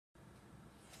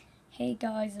Hey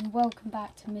guys, and welcome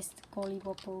back to Mr.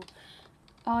 Gollywobble.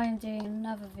 I am doing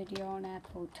another video on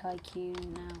Airport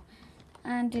Tycoon now,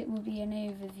 and it will be an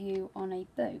overview on a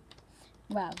boat.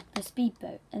 Well, the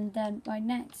speedboat. And then my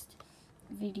next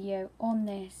video on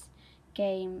this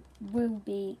game will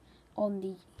be on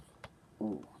the...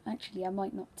 Oh, actually I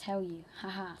might not tell you.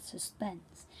 Haha,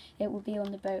 suspense. It will be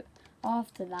on the boat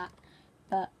after that,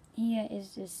 but here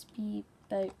is the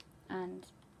speedboat, and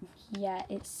yeah,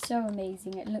 it's so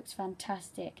amazing. It looks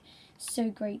fantastic. So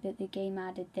great that the game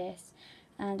added this.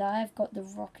 And I have got the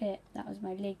rocket. That was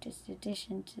my latest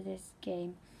addition to this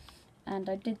game. And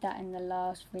I did that in the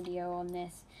last video on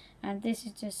this. And this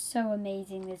is just so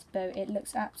amazing, this boat. It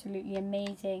looks absolutely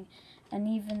amazing. And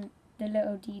even the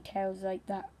little details like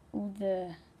that, all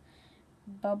the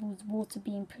bubbles, water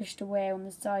being pushed away on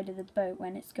the side of the boat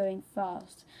when it's going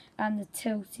fast. And the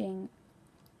tilting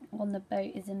on the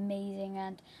boat is amazing,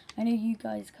 and I know you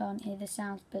guys can't hear the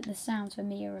sounds, but the sounds for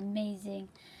me are amazing.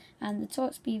 And the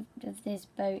top speed of this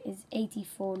boat is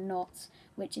 84 knots,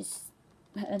 which is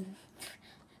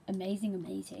amazing.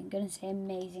 I'm gonna say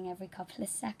amazing every couple of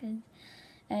seconds.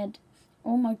 And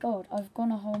oh my god, I've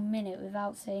gone a whole minute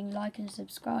without saying like and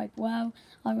subscribe. Well,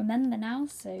 I remember now,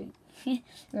 so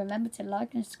remember to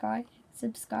like and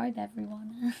subscribe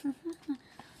everyone.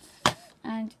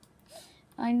 And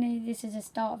I know this is a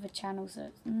start of a channel, so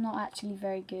it's not actually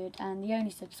very good, and the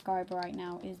only subscriber right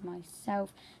now is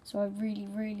myself, so I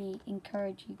really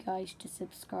encourage you guys to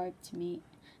subscribe to me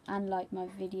and like my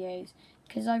videos,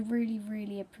 because I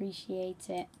really appreciate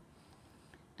it.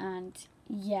 And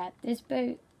yeah, this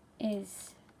boat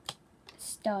is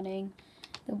stunning,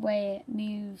 the way it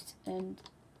moves, and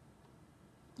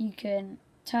you can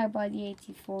tell by the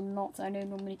 84 knots. I know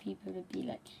normally people would be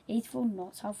like, 84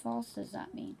 knots, how fast does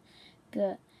that mean?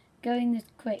 But going this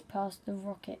quick past the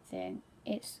rocket thing,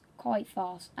 it's quite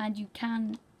fast, and you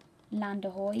can land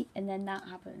ahoy, and then that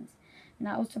happens. And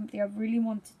that was something I really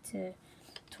wanted to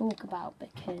talk about,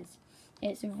 because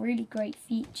it's a really great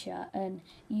feature, and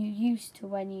you used to,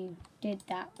 when you did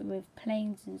that with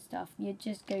planes and stuff, you'd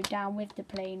just go down with the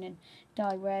plane and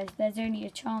die, whereas there's only a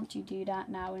chance you do that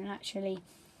now, and actually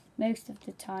most of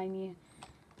the time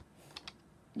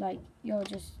you're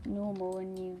just normal,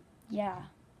 and yeah.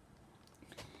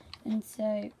 And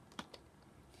so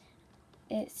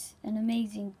it's an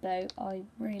amazing boat. I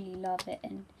really love it.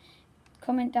 And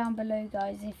comment down below,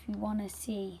 guys, if you want to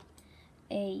see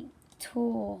a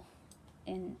tour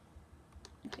in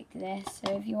like this.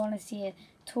 So if you want to see a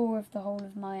tour of the whole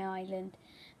of my island.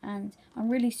 And I'm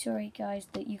really sorry, guys,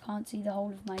 that you can't see the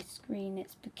whole of my screen.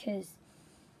 It's because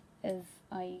of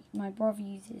my brother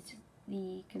uses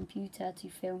the computer to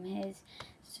film his,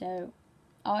 so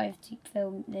I have to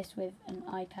film this with an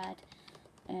iPad.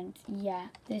 And yeah,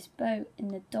 this boat in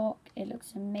the dock, it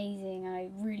looks amazing. I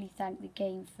really thank the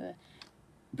game for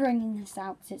bringing this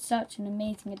out, because it's such an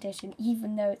amazing addition,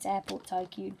 even though it's Airport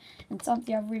Tycoon. And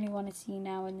something I really want to see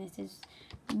now in this is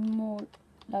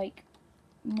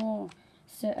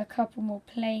so a couple more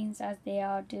planes, as they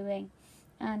are doing,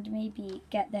 and maybe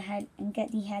get the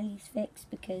helis fixed,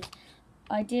 because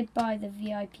I did buy the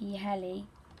VIP heli,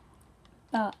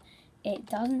 but it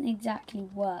doesn't exactly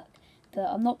work. But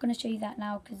I'm not going to show you that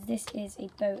now, because this is a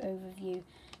boat overview,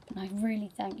 and I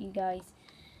really thank you guys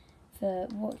for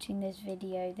watching this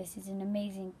video. This is an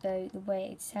amazing boat, the way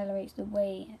it accelerates, the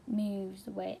way it moves,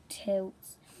 the way it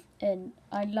tilts, and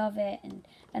I love it. And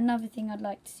another thing I'd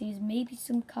like to see is maybe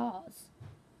some cars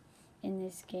in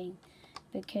this game,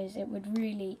 because it would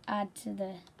really add to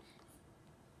the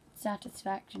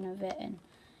satisfaction of it. And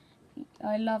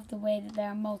I love the way that there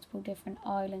are multiple different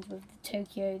islands, with the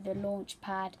Tokyo, the launch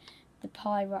pad, the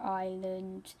pirate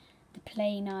island, the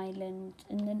plane island,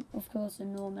 and then of course the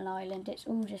normal island. It's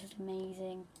all just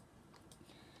amazing.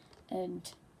 And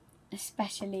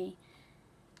especially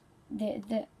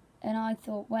and I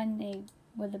thought when they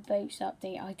were the boats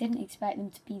update, I didn't expect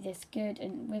them to be this good,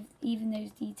 and with even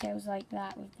those details like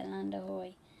that with the land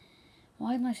ahoy.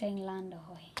 Why am I saying land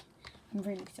ahoy? I'm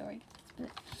really sorry, but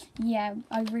yeah,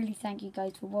 I really thank you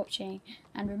guys for watching,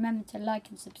 and remember to like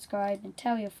and subscribe and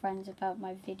tell your friends about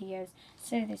my videos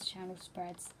so this channel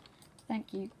spreads.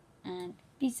 Thank you, and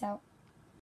peace out.